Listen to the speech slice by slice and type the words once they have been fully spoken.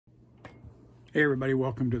Hey everybody,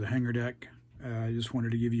 welcome to the hangar deck. I just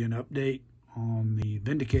wanted to give you an update on the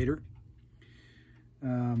Vindicator.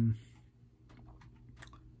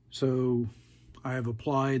 So I have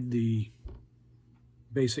applied the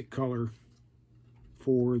basic color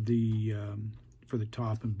for the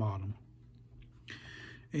top and bottom.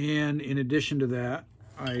 And in addition to that,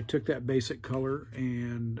 I took that basic color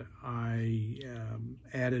and I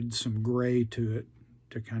added some gray to it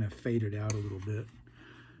to kind of fade it out a little bit.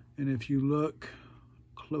 And if you look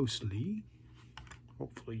closely,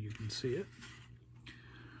 hopefully you can see it,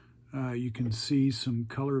 you can see some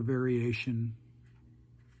color variation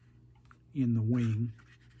in the wing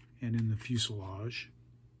and in the fuselage.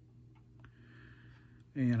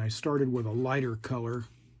 And I started with a lighter color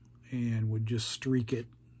and would just streak it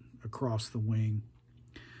across the wing.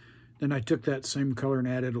 Then I took that same color and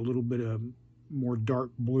added a little bit of more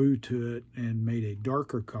dark blue to it and made a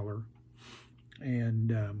darker color,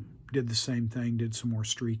 and did the same thing, did some more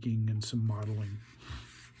streaking and some modeling,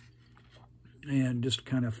 and just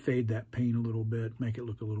kind of fade that paint a little bit, make it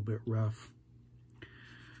look a little bit rough.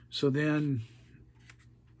 So then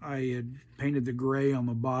I had painted the gray on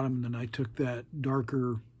the bottom, and then I took that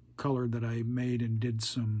darker color that I made and did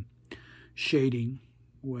some shading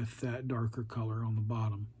with that darker color on the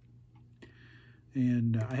bottom.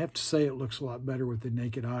 And I have to say it looks a lot better with the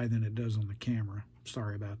naked eye than it does on the camera.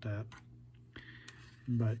 Sorry about that.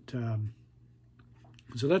 But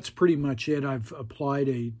so that's pretty much it. I've applied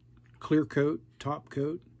a clear coat, top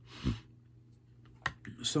coat.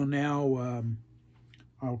 So now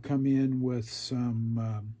I'll come in with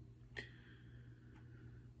some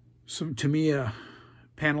Tamiya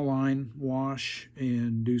panel line wash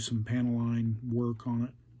and do some panel line work on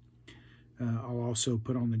it. I'll also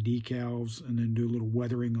put on the decals and then do a little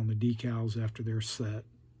weathering on the decals after they're set.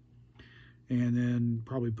 And then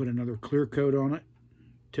probably put another clear coat on it.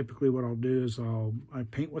 Typically what I'll do is I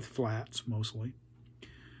paint with flats mostly.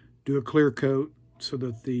 Do a clear coat so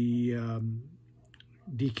that the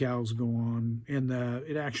decals go on. And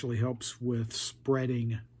it actually helps with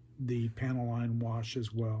spreading the panel line wash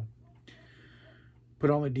as well. Put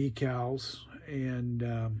on the decals,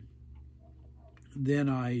 and then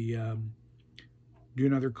I do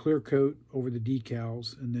another clear coat over the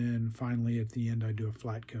decals, and then finally at the end I do a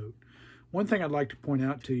flat coat. One thing I'd like to point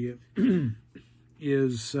out to you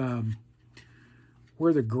is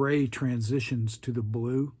where the gray transitions to the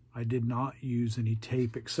blue. I did not use any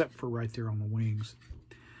tape except for right there on the wings.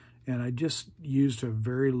 And I just used a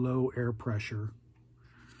very low air pressure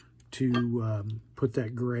to put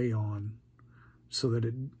that gray on so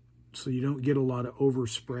you don't get a lot of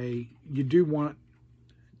overspray. You do want,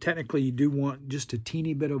 technically you do want just a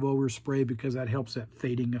teeny bit of overspray because that helps that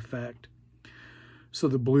fading effect. So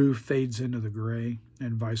the blue fades into the gray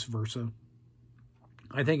and vice versa.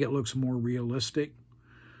 I think it looks more realistic.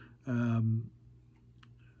 I'm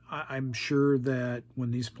sure that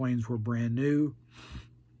when these planes were brand new,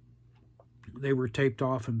 they were taped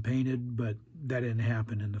off and painted, but that didn't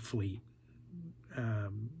happen in the fleet.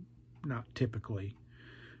 Not typically,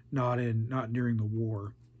 not during the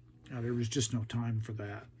war. There was just no time for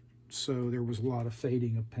that. So there was a lot of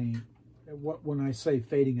fading of paint. When I say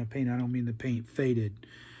fading of paint, I don't mean the paint faded.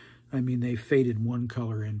 I mean they faded one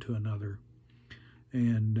color into another.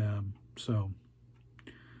 And so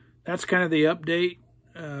that's kind of the update.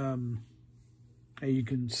 You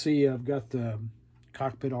can see I've got the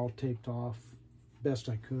cockpit all taped off best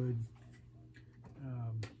I could.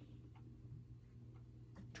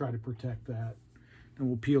 Try to protect that, and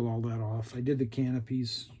we'll peel all that off. I did the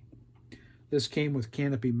canopies. This came with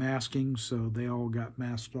canopy masking, so they all got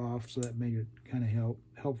masked off, so that made it kind of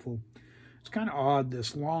helpful. It's kind of odd,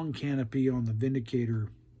 this long canopy on the Vindicator,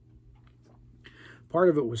 part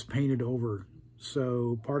of it was painted over,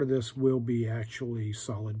 so part of this will be actually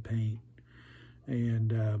solid paint.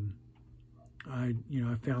 And I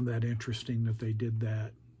found that interesting that they did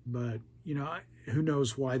that. But who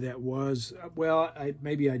knows why that was? Well,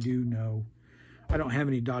 maybe I do know. I don't have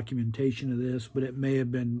any documentation of this, but it may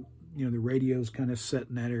have been, the radios kind of set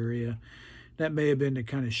in that area. That may have been to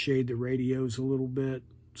kind of shade the radios a little bit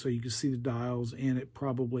so you can see the dials, and it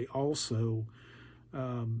probably also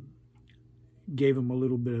gave them a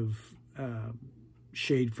little bit of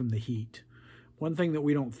shade from the heat. One thing that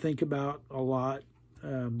we don't think about a lot,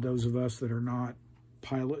 those of us that are not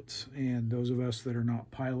pilots and those of us that are not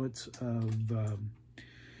pilots of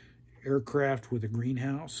aircraft with a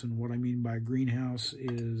greenhouse, and what I mean by greenhouse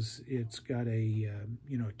is it's got a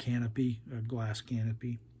a canopy, a glass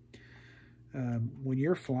canopy. When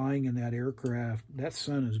you're flying in that aircraft, that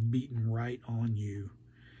sun is beating right on you,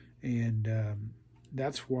 and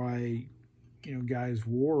that's why guys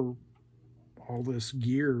wore all this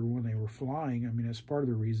gear when they were flying. I mean, that's part of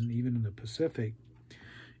the reason, even in the Pacific,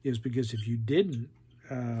 is because if you didn't,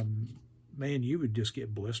 man, you would just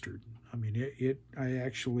get blistered. I mean, I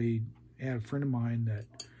actually had a friend of mine that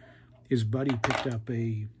his buddy picked up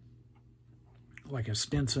like a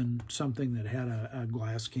Stinson, something that had a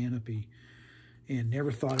glass canopy, and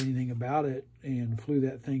never thought anything about it, and flew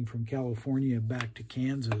that thing from California back to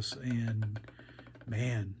Kansas, and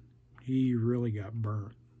man, he really got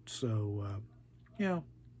burnt. So,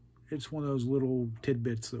 it's one of those little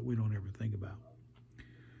tidbits that we don't ever think about.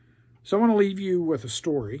 So I want to leave you with a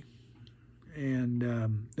story,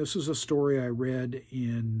 and this is a story I read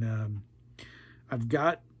in, I've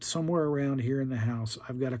got somewhere around here in the house,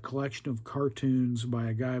 I've got a collection of cartoons by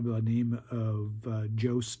a guy by the name of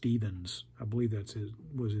Joe Stevens. I believe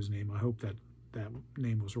was his name. I hope that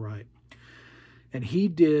name was right. And he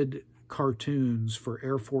did cartoons for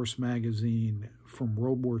Air Force Magazine from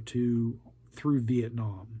World War II through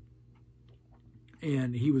Vietnam.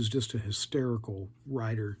 And he was just a hysterical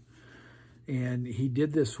writer. And he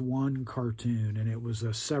did this one cartoon, and it was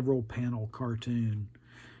a several panel cartoon.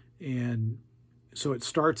 And so it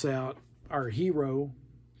starts out, our hero,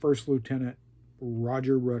 First Lieutenant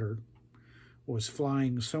Roger Rudder, was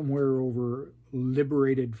flying somewhere over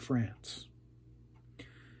liberated France.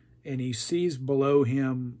 And he sees below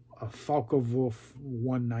him a Focke-Wulf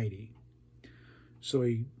 190. So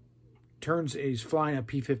he's flying a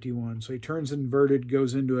P-51. So he turns inverted,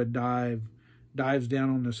 goes into a dive, dives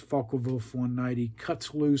down on this Focke-Wulf 190,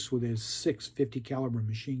 cuts loose with his 650 caliber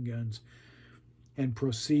machine guns, and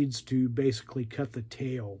proceeds to basically cut the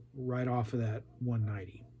tail right off of that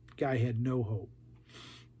 190. Guy had no hope.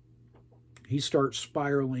 He starts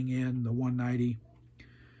spiraling in the 190,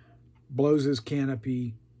 blows his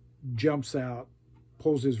canopy, jumps out,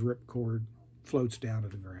 pulls his ripcord, floats down to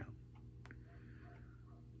the ground.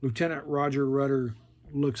 Lieutenant Roger Rudder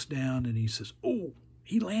looks down and he says, "Oh,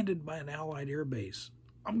 he landed by an Allied air base.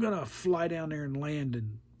 I'm going to fly down there and land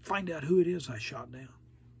and find out who it is I shot down."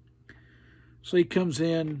 So he comes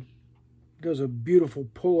in, does a beautiful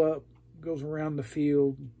pull-up, goes around the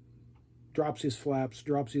field, drops his flaps,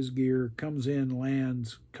 drops his gear, comes in,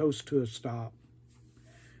 lands, coasts to a stop,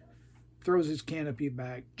 throws his canopy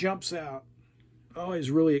back, jumps out. Oh,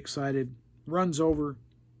 he's really excited, runs over.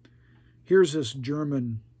 Here's this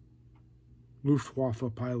German Luftwaffe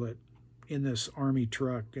pilot in this Army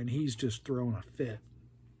truck, and he's just throwing a fit.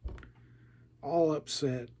 All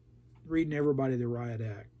upset, reading everybody the riot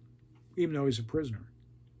act, even though he's a prisoner.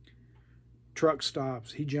 Truck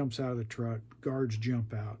stops. He jumps out of the truck. Guards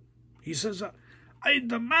jump out. He says, "I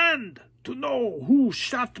demand to know who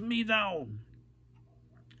shot me down.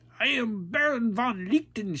 I am Baron von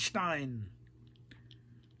Liechtenstein,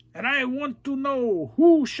 and I want to know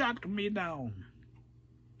who shot me down."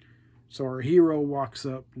 So our hero walks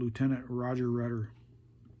up, Lieutenant Roger Rudder.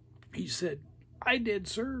 He said, "I did,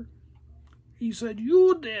 sir." He said,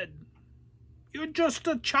 "You did. You're just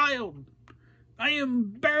a child. I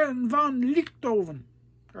am Baron von Liechtenstein,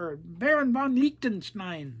 or Baron von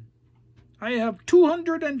Liechtenstein. I have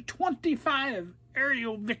 225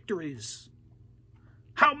 aerial victories.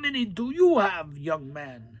 How many do you have, young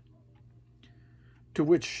man?" To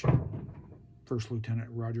which First Lieutenant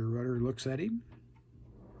Roger Rudder looks at him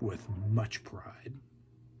with much pride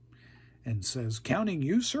and says, "Counting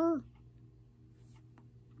you, sir,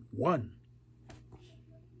 1.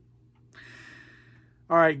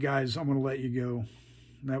 All right, guys, I'm going to let you go.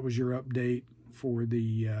 That was your update for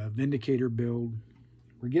the Vindicator build.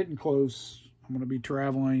 We're getting close. I'm going to be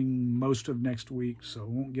traveling most of next week, so I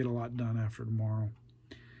won't get a lot done after tomorrow.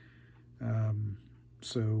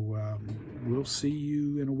 We'll see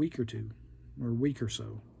you in a week or two, or a week or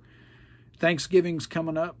so. Thanksgiving's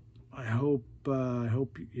coming up. I hope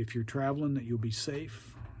if you're traveling that you'll be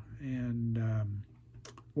safe, and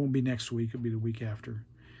won't be next week. It'll be the week after.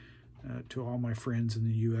 To all my friends in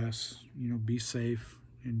the U.S., be safe,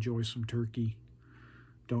 enjoy some turkey,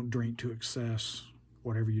 don't drink to excess.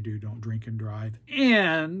 Whatever you do, don't drink and drive.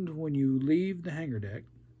 And when you leave the hangar deck,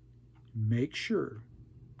 make sure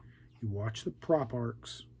you watch the prop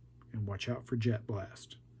arcs and watch out for jet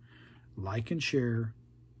blast. Like and share,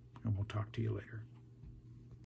 and we'll talk to you later.